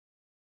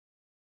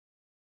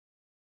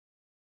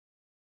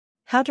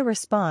How to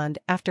respond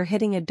after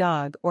hitting a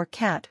dog or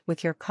cat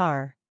with your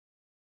car.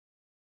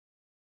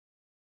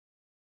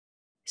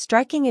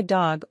 Striking a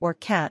dog or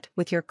cat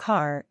with your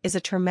car is a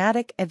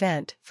traumatic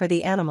event for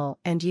the animal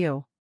and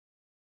you.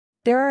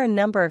 There are a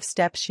number of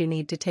steps you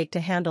need to take to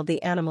handle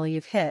the animal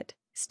you've hit,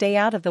 stay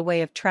out of the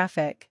way of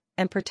traffic,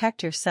 and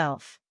protect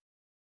yourself.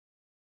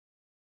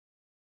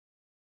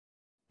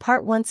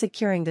 Part 1: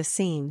 Securing the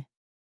scene.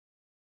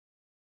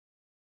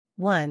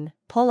 1.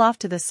 Pull off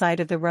to the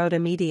side of the road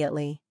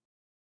immediately.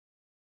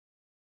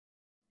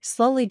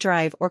 Slowly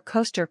drive or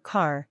coast your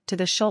car to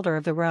the shoulder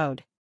of the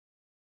road.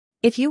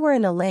 If you were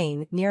in a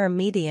lane near a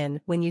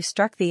median when you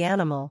struck the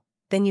animal,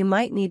 then you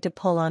might need to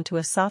pull onto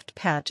a soft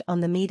patch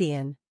on the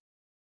median.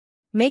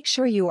 Make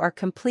sure you are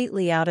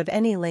completely out of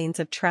any lanes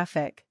of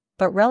traffic,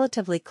 but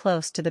relatively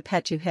close to the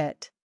pet you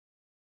hit.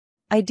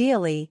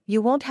 Ideally,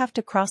 you won't have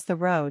to cross the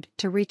road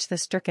to reach the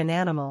stricken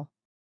animal.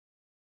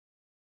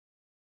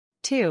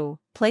 2.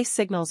 Place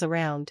signals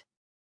around.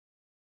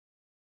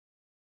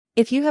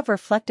 If you have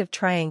reflective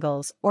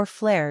triangles or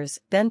flares,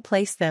 then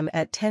place them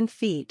at 10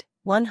 feet,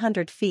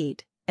 100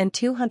 feet, and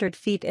 200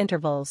 feet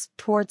intervals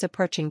towards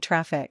approaching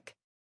traffic.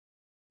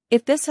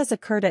 If this has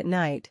occurred at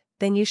night,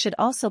 then you should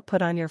also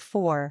put on your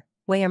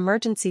 4-way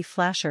emergency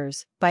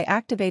flashers by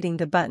activating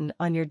the button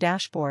on your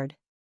dashboard.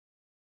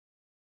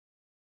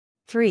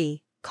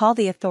 3. Call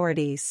the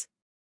authorities.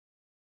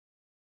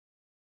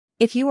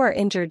 If you are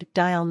injured,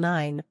 dial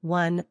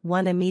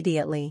 911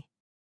 immediately.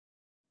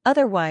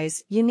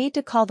 Otherwise, you need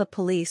to call the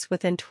police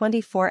within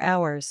 24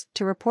 hours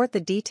to report the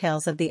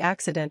details of the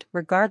accident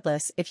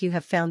regardless if you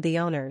have found the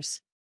owners.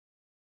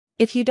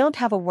 If you don't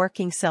have a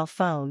working cell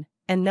phone,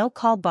 and no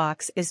call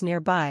box is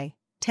nearby,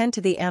 tend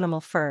to the animal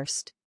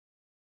first.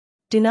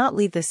 Do not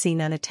leave the scene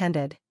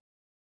unattended.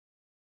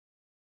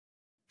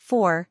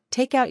 4.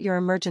 Take out your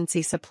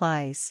emergency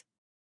supplies.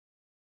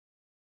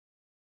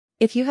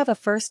 If you have a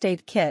first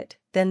aid kit,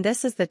 then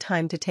this is the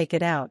time to take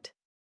it out.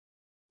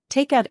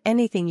 Take out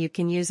anything you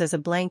can use as a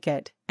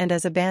blanket, and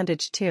as a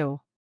bandage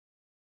too.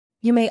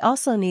 You may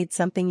also need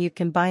something you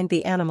can bind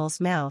the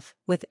animal's mouth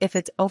with if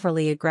it's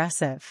overly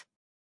aggressive.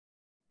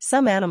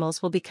 Some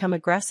animals will become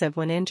aggressive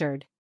when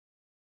injured.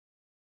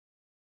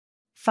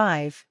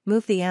 5.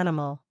 Move the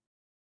animal.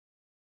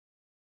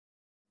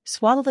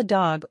 Swaddle the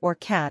dog or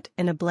cat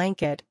in a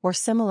blanket or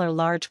similar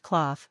large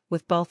cloth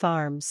with both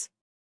arms.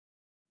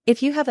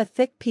 If you have a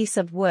thick piece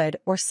of wood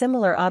or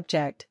similar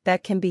object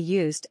that can be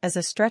used as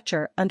a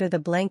stretcher under the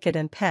blanket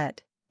and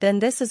pet, then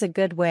this is a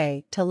good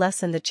way to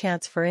lessen the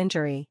chance for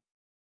injury.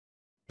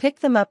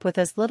 Pick them up with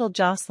as little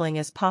jostling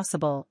as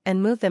possible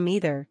and move them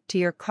either to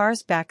your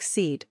car's back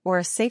seat or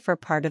a safer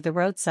part of the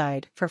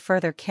roadside for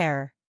further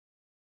care.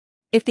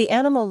 If the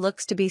animal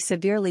looks to be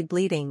severely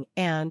bleeding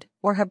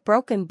or have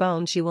broken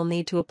bones, you will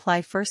need to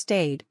apply first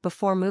aid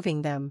before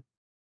moving them.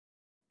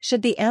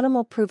 Should the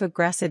animal prove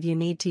aggressive, you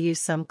need to use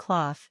some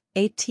cloth,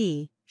 a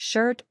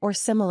T-shirt or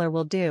similar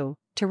will do,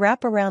 to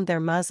wrap around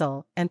their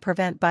muzzle and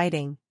prevent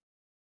biting.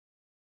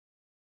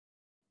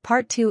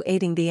 Part 2: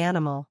 Aiding the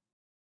animal.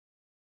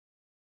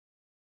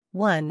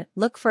 1.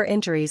 Look for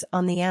injuries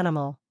on the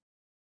animal.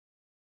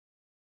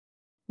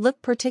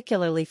 Look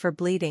particularly for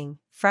bleeding,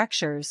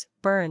 fractures,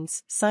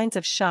 burns, signs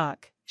of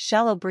shock,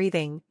 shallow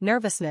breathing,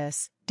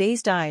 nervousness,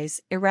 dazed eyes,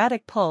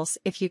 erratic pulse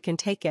if you can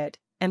take it,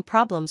 and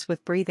problems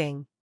with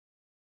breathing.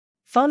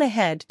 Phone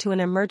ahead to an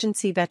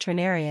emergency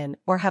veterinarian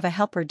or have a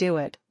helper do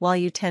it while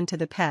you tend to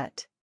the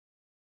pet.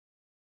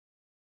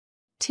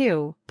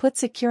 2. Put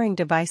securing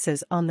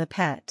devices on the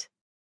pet.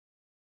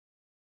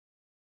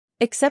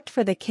 Except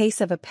for the case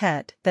of a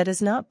pet that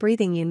is not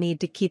breathing, you need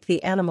to keep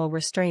the animal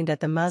restrained at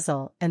the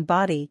muzzle and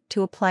body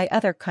to apply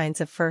other kinds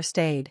of first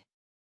aid.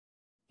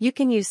 You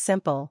can use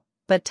simple,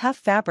 but tough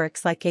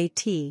fabrics like a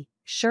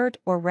T-shirt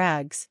or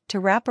rags to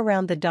wrap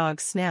around the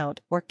dog's snout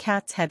or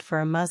cat's head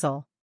for a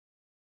muzzle.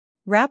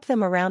 Wrap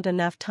them around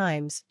enough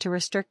times to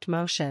restrict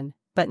motion,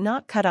 but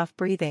not cut off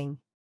breathing.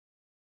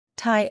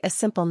 Tie a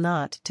simple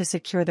knot to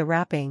secure the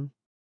wrapping.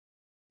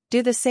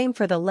 Do the same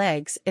for the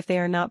legs if they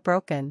are not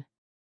broken.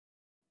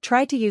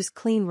 Try to use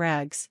clean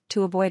rags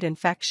to avoid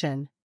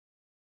infection.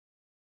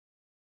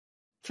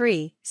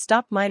 3.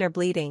 Stop minor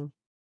bleeding.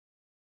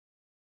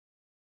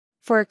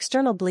 For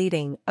external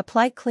bleeding,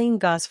 apply clean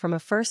gauze from a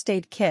first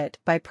aid kit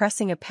by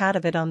pressing a pad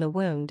of it on the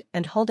wound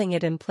and holding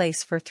it in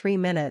place for 3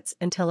 minutes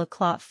until a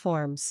clot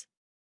forms.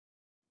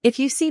 If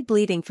you see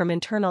bleeding from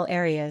internal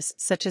areas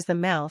such as the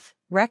mouth,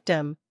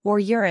 rectum, or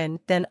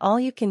urine, then all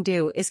you can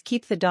do is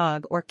keep the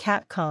dog or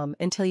cat calm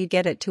until you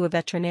get it to a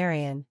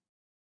veterinarian.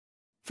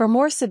 For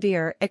more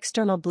severe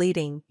external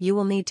bleeding, you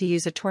will need to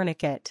use a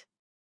tourniquet.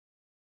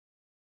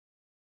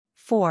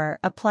 4.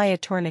 Apply a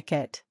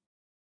tourniquet.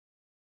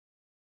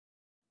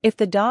 If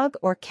the dog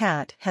or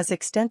cat has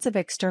extensive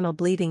external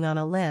bleeding on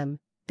a limb,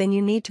 then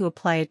you need to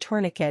apply a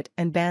tourniquet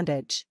and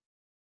bandage.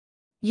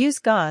 Use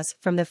gauze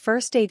from the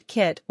first aid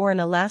kit or an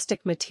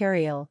elastic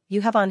material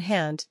you have on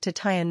hand to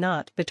tie a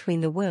knot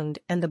between the wound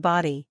and the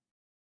body.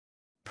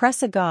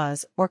 Press a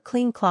gauze or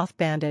clean cloth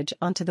bandage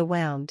onto the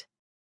wound.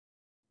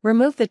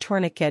 Remove the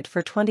tourniquet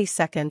for 20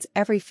 seconds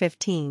every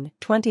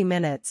 15-20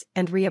 minutes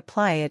and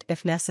reapply it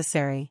if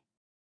necessary.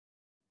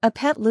 A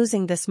pet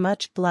losing this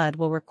much blood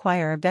will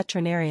require a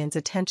veterinarian's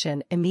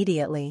attention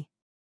immediately.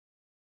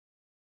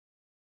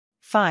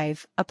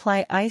 5.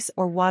 Apply ice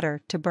or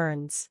water to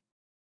burns.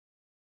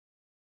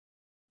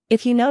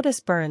 If you notice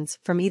burns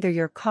from either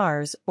your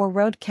cars or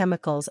road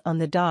chemicals on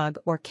the dog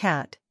or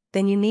cat,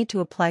 then you need to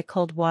apply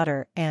cold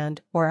water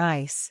and/or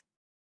ice.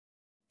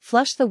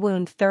 Flush the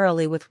wound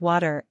thoroughly with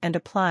water and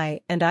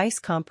apply an ice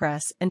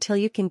compress until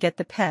you can get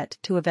the pet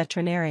to a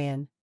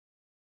veterinarian.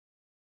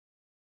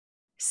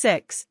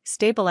 6.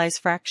 Stabilize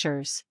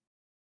fractures.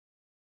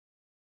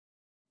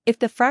 If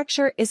the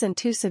fracture isn't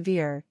too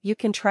severe, you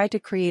can try to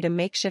create a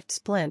makeshift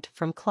splint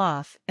from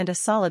cloth and a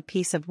solid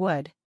piece of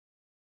wood.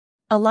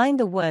 Align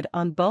the wood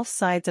on both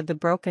sides of the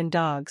broken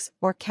dog's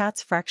or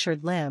cat's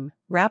fractured limb,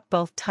 wrap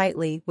both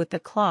tightly with the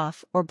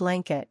cloth or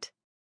blanket.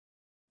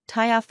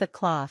 Tie off the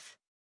cloth.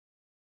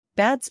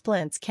 Bad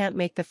splints can't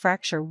make the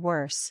fracture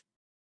worse.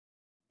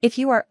 If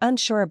you are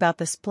unsure about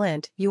the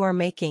splint you are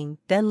making,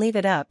 then leave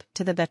it up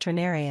to the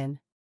veterinarian.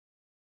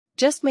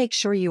 Just make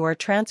sure you are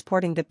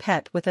transporting the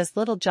pet with as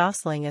little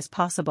jostling as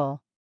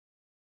possible.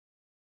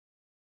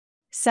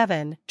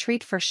 7.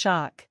 Treat for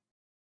shock.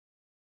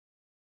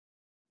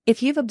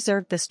 If you've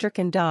observed the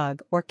stricken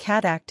dog or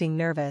cat acting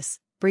nervous,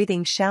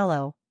 breathing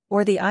shallow,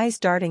 or the eyes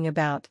darting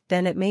about,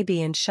 then it may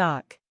be in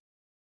shock.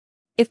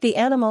 If the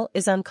animal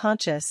is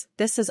unconscious,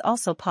 this is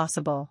also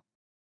possible.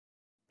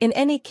 In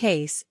any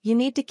case, you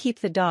need to keep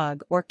the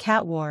dog or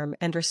cat warm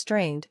and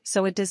restrained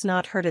so it does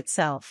not hurt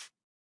itself.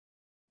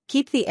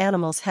 Keep the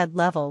animal's head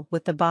level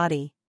with the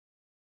body.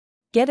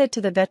 Get it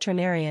to the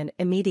veterinarian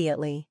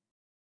immediately.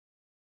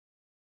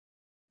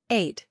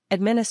 8.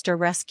 Administer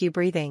rescue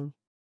breathing.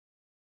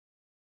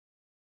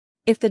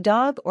 If the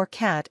dog or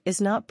cat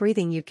is not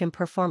breathing, you can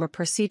perform a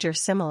procedure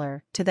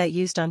similar to that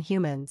used on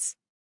humans.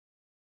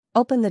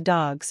 Open the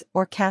dog's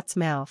or cat's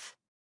mouth.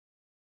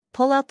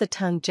 Pull out the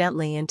tongue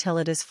gently until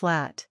it is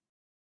flat.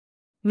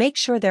 Make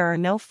sure there are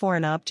no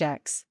foreign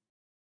objects.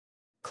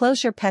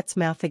 Close your pet's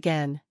mouth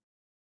again.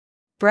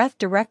 Breath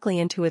directly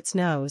into its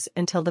nose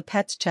until the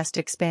pet's chest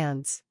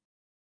expands.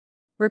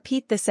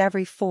 Repeat this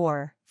every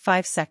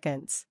 4-5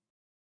 seconds.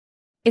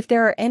 If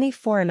there are any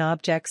foreign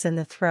objects in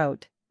the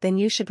throat, then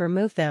you should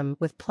remove them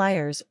with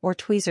pliers or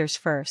tweezers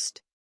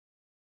first.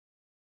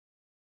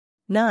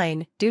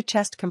 9. Do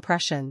chest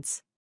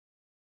compressions.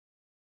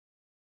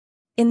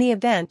 In the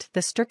event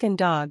the stricken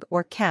dog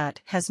or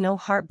cat has no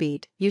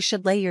heartbeat, you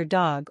should lay your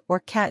dog or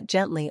cat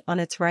gently on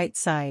its right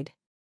side.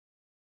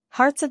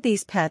 Hearts of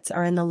these pets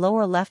are in the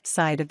lower left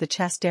side of the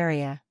chest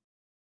area.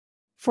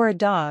 For a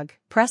dog,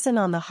 press in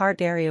on the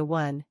heart area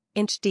 1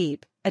 inch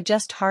deep,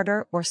 adjust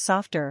harder or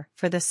softer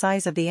for the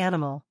size of the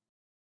animal.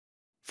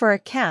 For a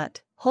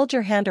cat, hold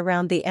your hand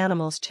around the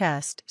animal's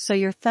chest so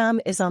your thumb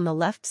is on the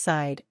left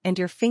side and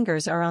your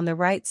fingers are on the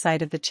right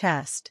side of the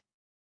chest.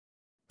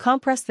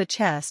 Compress the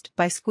chest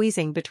by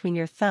squeezing between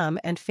your thumb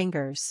and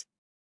fingers.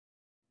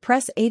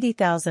 Press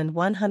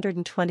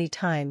 80,120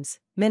 times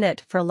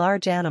minute for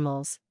large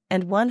animals,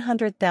 and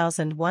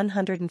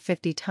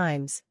 100,150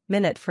 times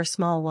minute for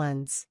small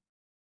ones.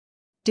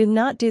 Do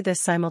not do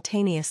this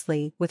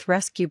simultaneously with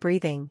rescue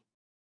breathing.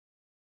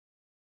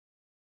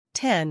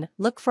 10.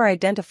 Look for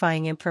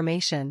identifying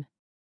information.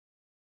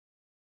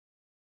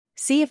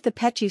 See if the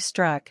pet you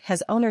struck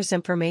has owner's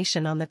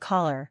information on the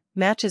collar,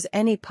 matches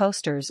any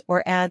posters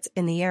or ads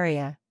in the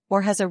area,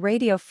 or has a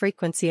radio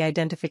frequency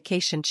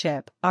identification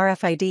chip,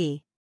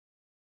 RFID.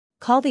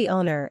 Call the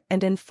owner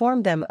and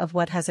inform them of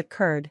what has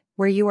occurred,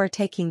 where you are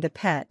taking the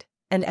pet,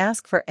 and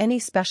ask for any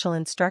special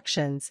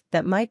instructions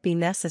that might be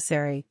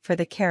necessary for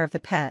the care of the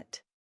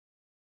pet.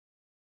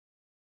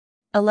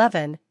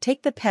 11.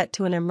 Take the pet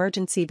to an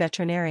emergency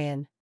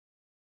veterinarian.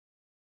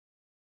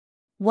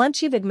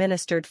 Once you've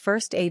administered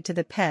first aid to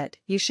the pet,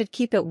 you should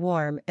keep it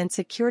warm and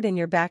secured in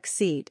your back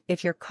seat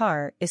if your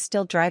car is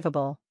still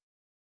drivable.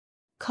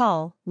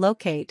 Call,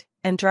 locate,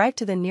 and drive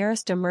to the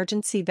nearest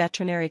emergency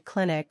veterinary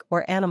clinic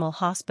or animal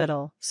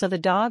hospital so the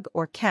dog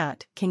or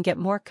cat can get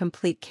more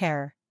complete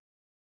care.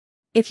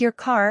 If your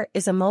car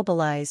is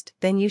immobilized,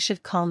 then you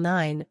should call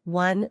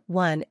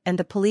 911 and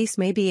the police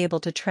may be able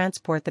to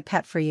transport the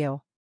pet for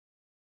you.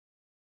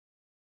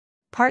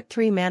 Part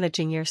 3.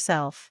 Managing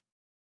yourself.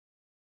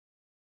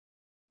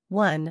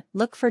 1.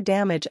 Look for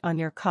damage on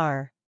your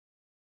car.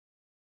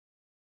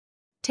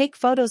 Take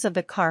photos of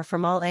the car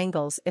from all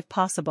angles if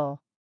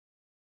possible.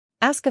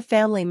 Ask a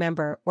family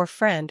member or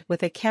friend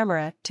with a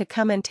camera to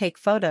come and take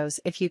photos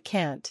if you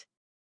can't.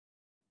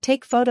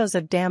 Take photos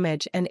of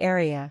damage and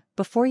area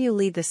before you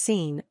leave the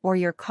scene or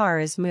your car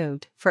is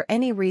moved for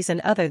any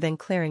reason other than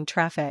clearing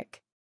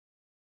traffic.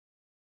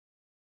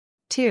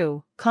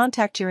 2.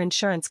 Contact your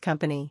insurance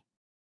company.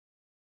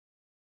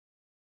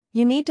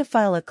 You need to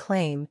file a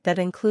claim that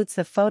includes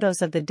the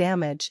photos of the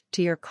damage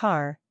to your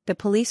car, the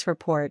police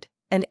report,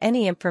 and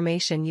any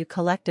information you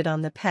collected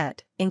on the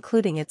pet,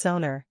 including its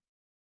owner.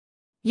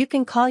 You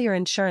can call your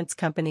insurance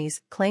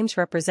company's claims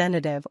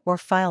representative or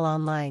file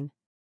online.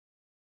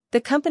 The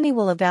company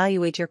will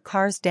evaluate your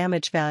car's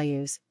damage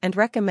values and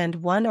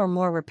recommend one or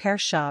more repair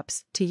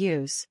shops to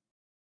use.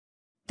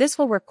 This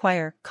will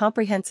require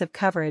comprehensive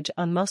coverage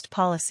on most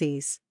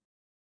policies.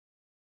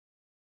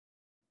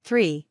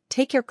 3.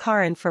 Take your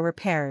car in for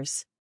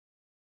repairs.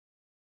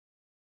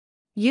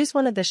 Use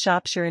one of the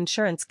shops your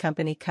insurance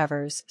company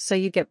covers so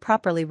you get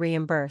properly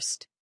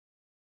reimbursed.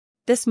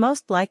 This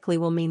most likely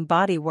will mean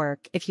body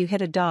work if you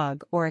hit a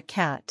dog or a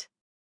cat.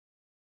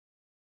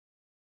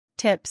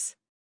 Tips: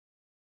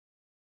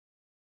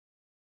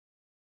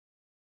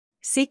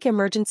 seek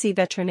emergency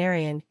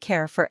veterinarian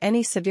care for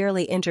any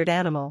severely injured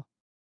animal.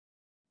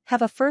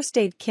 Have a first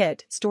aid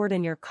kit stored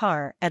in your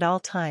car at all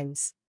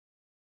times.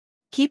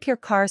 Keep your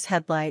car's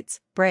headlights,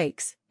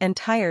 brakes, and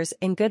tires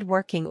in good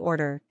working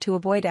order to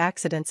avoid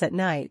accidents at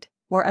night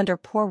or under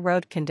poor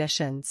road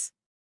conditions.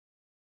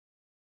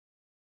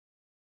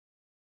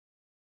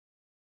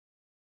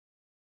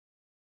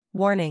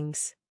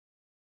 Warnings: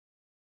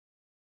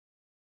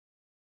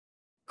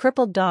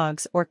 crippled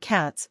dogs or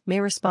cats may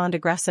respond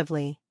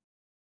aggressively.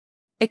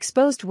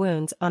 Exposed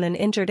wounds on an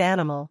injured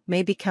animal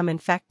may become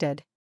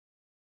infected.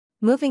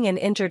 Moving an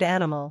injured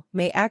animal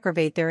may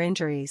aggravate their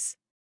injuries.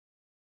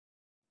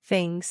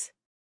 Things: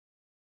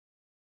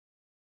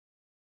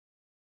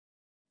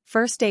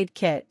 first aid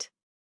kit,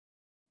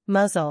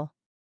 muzzle,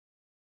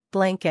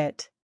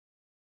 blanket,